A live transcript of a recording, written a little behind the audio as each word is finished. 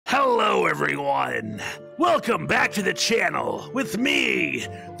Hello everyone! Welcome back to the channel with me,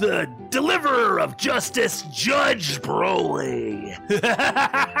 the deliverer of justice, Judge Broly.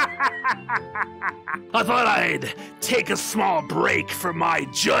 I thought I'd take a small break from my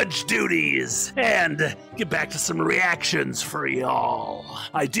judge duties and get back to some reactions for y'all.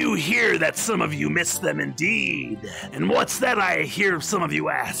 I do hear that some of you missed them indeed. And what's that I hear some of you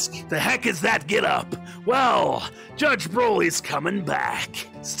ask? The heck is that get up? Well, Judge Broly's coming back.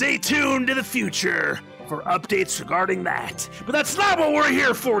 Stay tuned to the future for updates regarding that. But that's not what we're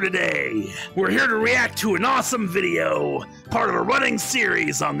here for today. We're here to react to an awesome video, part of a running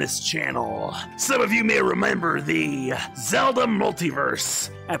series on this channel. Some of you may remember the Zelda Multiverse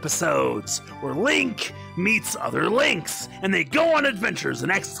episodes, where Link meets other Links, and they go on adventures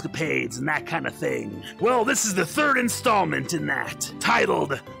and escapades and that kind of thing. Well, this is the third installment in that,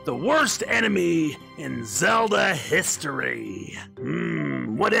 titled The Worst Enemy in Zelda History.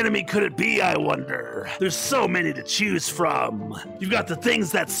 What enemy could it be, I wonder? There's so many to choose from. You've got the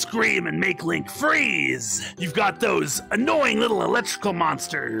things that scream and make Link freeze. You've got those annoying little electrical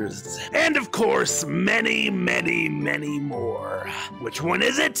monsters. And of course, many, many, many more. Which one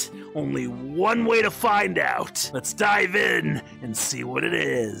is it? Only one way to find out. Let's dive in and see what it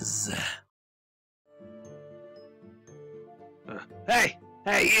is. Hey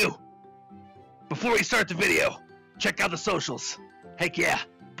you! Before we start the video, check out the socials. Heck yeah,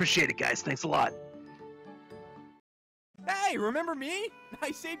 appreciate it guys, thanks a lot. Hey, remember me?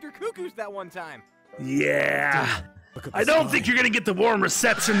 I saved your cuckoos that one time. Yeah. I don't think you're gonna get the warm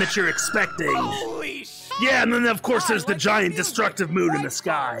reception that you're expecting. Holy shit! Yeah, and then of course there's the giant destructive moon in the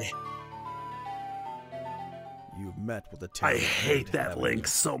sky. You've met with a I hate that Link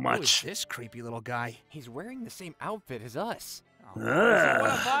so Who much. is this creepy little guy? He's wearing the same outfit as us. Oh, is he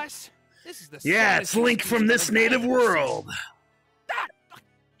one of us? This is the Yeah, it's Link from this native world.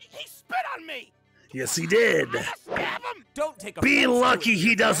 He spit on me! Yes, he did. Stab him! Don't take a Be lucky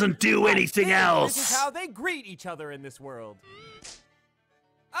he doesn't do anything else. This is how they greet each other in this world.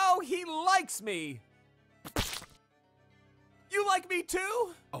 Oh, he likes me. You like me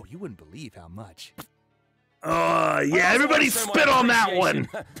too? Oh, you wouldn't believe how much. Yeah, everybody spit on that one.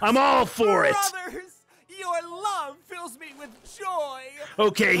 I'm all for it. Brothers, your love fills me with joy.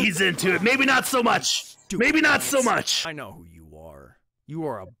 Okay, he's into it. Maybe not so much. Maybe not so much. I know who you are. You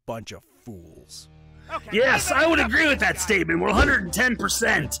are a bunch of fools. Okay, Yes, I would agree with that statement. We're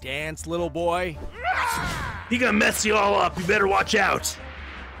 110%. Dance, little boy. He gonna mess you all up. You better watch out.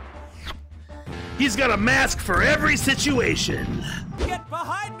 He's got a mask for every situation. Get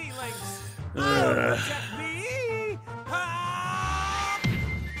behind me, Lynx. Protect me. Ah!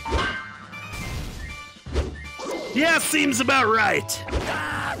 Yeah, seems about right.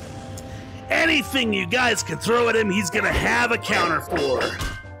 Anything you guys can throw at him, he's gonna have a counter for.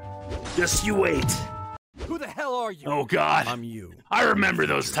 Just you wait. Who the hell are you? Oh God. I'm you. I remember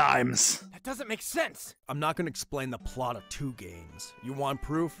those times. That doesn't make sense. I'm not gonna explain the plot of 2 games. You want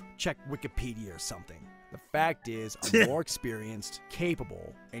proof? Check Wikipedia or something. The fact is, I'm more experienced,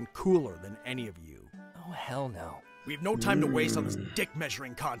 capable, and cooler than any of you. Oh, hell no. We have no time to waste on this dick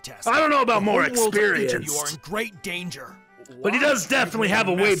measuring contest. I don't know about more The whole world of each of experience. you are in great danger. But he does definitely have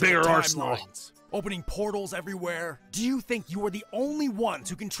a way bigger arsenal. Opening portals everywhere. Do you think you are the only ones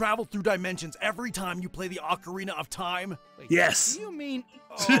who can travel through dimensions every time you play the Ocarina of Time? Yes. You mean...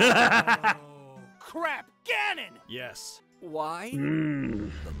 Oh, crap, Ganon! Yes. Why? The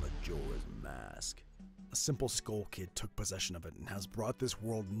Majora's Mask. A simple skull kid took possession of it and has brought this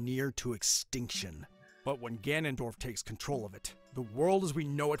world near to extinction. But when Ganondorf takes control of it, the world as we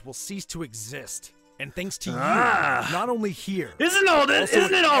know it will cease to exist. And thanks to you, not only here. Isn't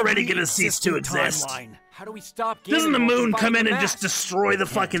it already gonna cease to exist? Timeline. How do we stop Ganon? Doesn't the moon come in and mask? just destroy the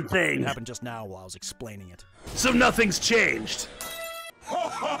fucking It thing? happened just now while I was explaining it. So nothing's changed.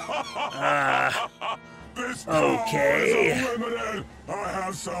 Okay. Is unlimited. I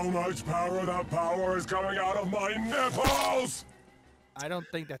have so much power that power is coming out of my nipples. I don't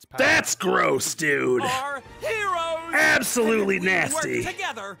think that's power. That's gross, dude. Our heroes! Absolutely And if we nasty. work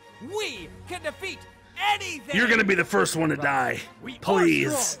together, we can defeat anything! You're gonna be the first one to die. We are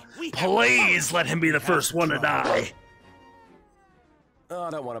Please. strong. We have Please power. let him be the first one to die. Oh, I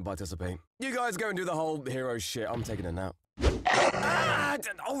don't want to participate. You guys go and do the whole hero shit. I'm taking a nap.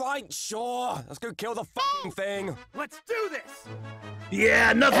 Alright, sure. Let's go kill the fucking thing. Let's do this!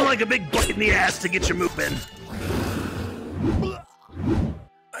 Yeah, nothing like a big bite in the ass to get you moving.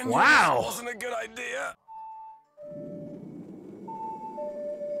 I knew Wow. This wasn't a good idea.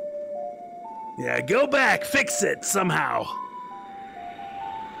 Yeah, go back, fix it somehow.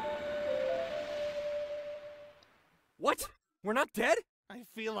 What? We're not dead? I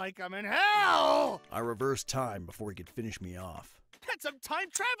feel like I'm in hell! I reversed time before he could finish me off. That's some time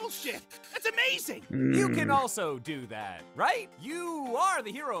travel shit! That's amazing! You can also do that, right? You are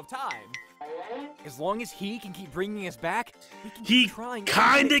the hero of time. As long as he can keep bringing us back, we can He keep trying.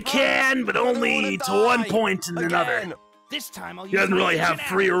 kinda can, but only to one point and another. This time I'll use He doesn't my really have ancient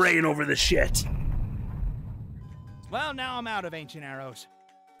free arrows. reign over the shit. Well, now I'm out of ancient arrows.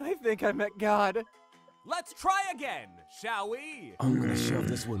 I think I met God. Let's try again, shall we? I'm gonna shove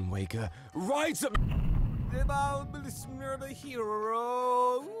this one, Waker, right up. The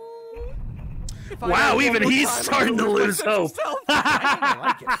hero. Wow, even he's starting to lose hope. I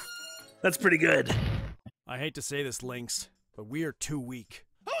like it. That's pretty good. I hate to say this, Lynx, but we are too weak.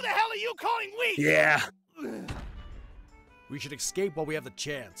 Who the hell are you calling weak? Yeah. We should escape while we have the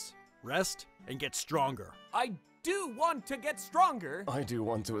chance. Rest and get stronger. I do want to get stronger. I do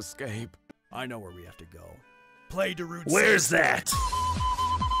want to escape. I know where we have to go. Play Darude. Where's that?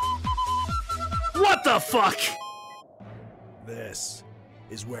 What the fuck? This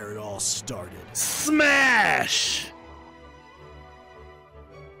is where it all started. Smash!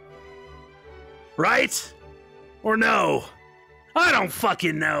 Right? Or no? I don't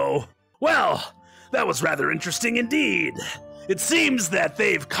fucking know. Well, that was rather interesting indeed. It seems that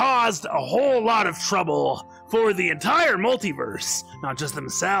they've caused a whole lot of trouble for the entire multiverse, not just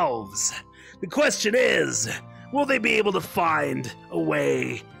themselves. The question is, will they be able to find a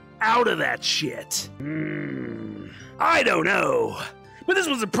way out of that shit? I don't know. But this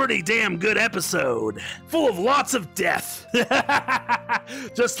was a pretty damn good episode, full of lots of death.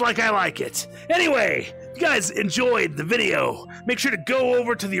 Just like I like it. Anyway, if you guys enjoyed the video, make sure to go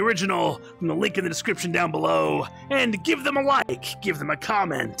over to the original from the link in the description down below and give them a like, give them a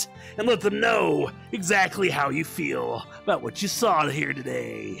comment, and let them know exactly how you feel about what you saw here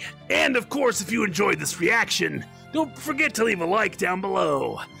today. And of course, if you enjoyed this reaction, don't forget to leave a like down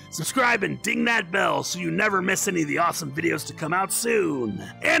below. Subscribe and ding that bell so you never miss any of the awesome videos to come out soon.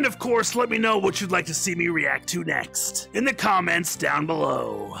 And of course, let me know what you'd like to see me react to next in the comments down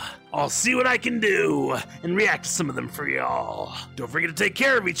below. I'll see what I can do and react to some of them for y'all. Don't forget to take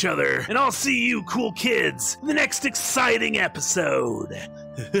care of each other, and I'll see you cool kids in the next exciting episode.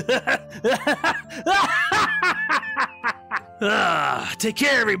 Take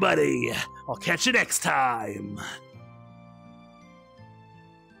care, everybody. I'll catch you next time.